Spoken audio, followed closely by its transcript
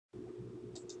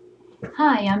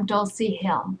Hi, I'm Dulci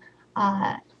Hill.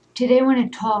 Today I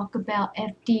want to talk about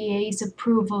FDA's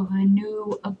approval of a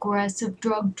new aggressive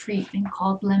drug treatment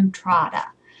called Lemtrada.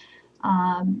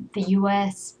 The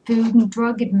U.S. Food and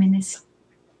Drug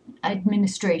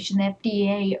Administration, the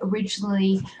FDA,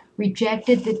 originally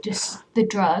rejected the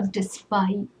drug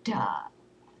despite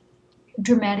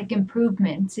dramatic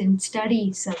improvements in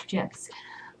study subjects.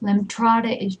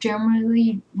 Lemtrada is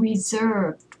generally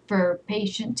reserved for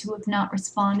patients who have not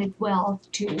responded well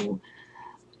to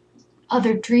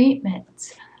other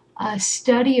treatments. A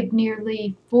study of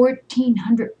nearly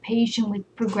 1,400 patients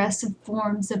with progressive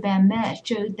forms of MS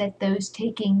showed that those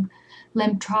taking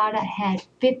Lemtrada had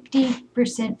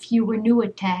 50% fewer new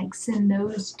attacks than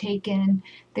those taking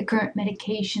the current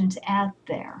medications out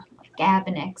there, like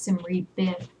Avonex and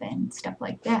Rebif and stuff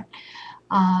like that.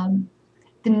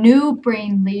 The new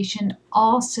brain lesion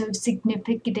also was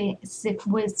significantly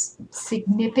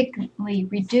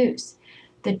reduced.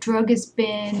 The drug has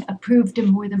been approved in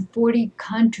more than 40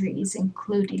 countries,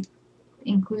 including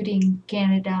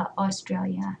Canada,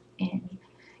 Australia, and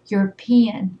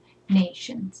European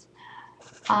nations.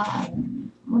 Let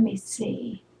me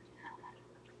see.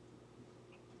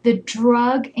 The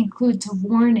drug includes a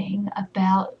warning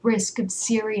about risk of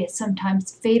serious,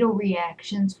 sometimes fatal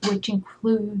reactions, which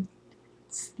includes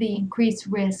the increased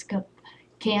risk of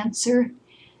cancer,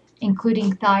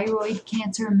 including thyroid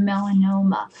cancer and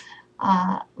melanoma.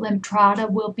 Lemtrada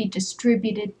will be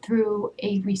distributed through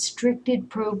a restricted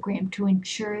program to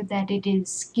ensure that it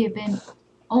is given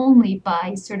only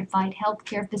by certified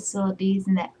healthcare facilities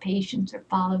and that patients are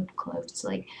followed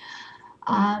closely.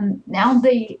 Now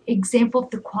the example of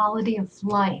the quality of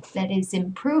life that is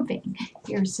improving.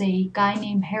 Here's a guy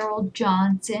named Harold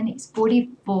Johnson. He's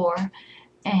 44,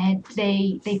 and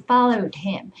they followed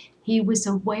him. He was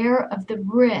aware of the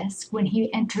risk when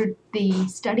he entered the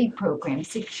study program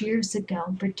 6 years ago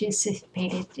and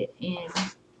participated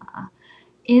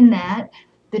in that.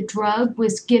 The drug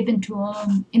was given to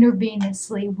him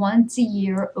intravenously once a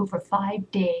year over 5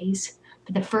 days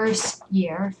for the first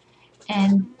year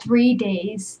and 3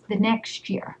 days the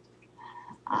next year.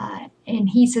 And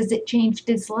he says it changed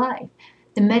his life.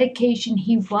 The medication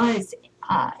he was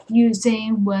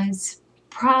using was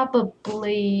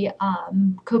probably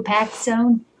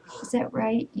Copaxone. Is that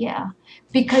right? Yeah.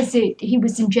 Because he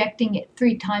was injecting it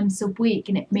 3 times a week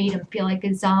and it made him feel like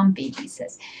a zombie, he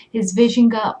says. His vision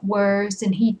got worse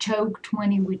and he choked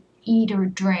when he would eat or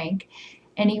drink,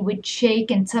 and he would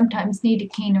shake and sometimes need a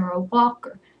cane or a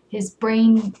walker. His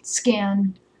brain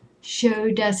scan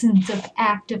showed dozens of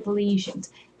active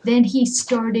lesions. Then he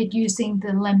started using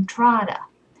the Lemtrada,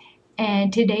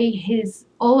 and today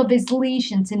all of his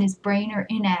lesions in his brain are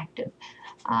inactive.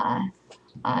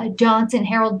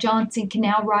 Harold Johnson can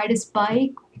now ride his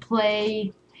bike,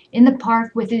 play in the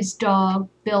park with his dog,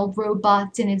 build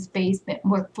robots in his basement,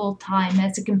 and work full-time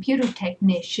as a computer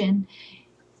technician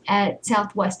at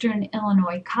Southwestern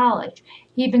Illinois College.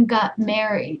 He even got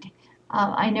married.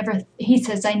 He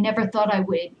says, I never thought I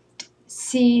would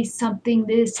see something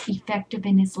this effective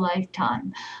in his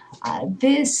lifetime.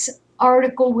 This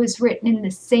article was written in the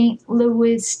St.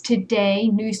 Louis Today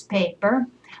newspaper.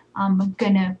 I'm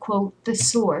going to quote the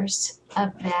source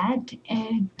of that,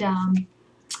 and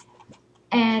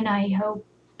I hope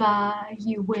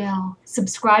you will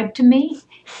subscribe to me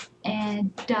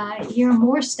and hear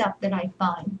more stuff that I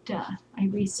find, I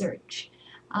research.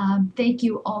 Thank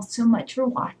you all so much for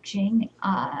watching,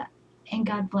 and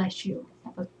God bless you.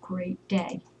 Have a great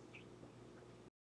day.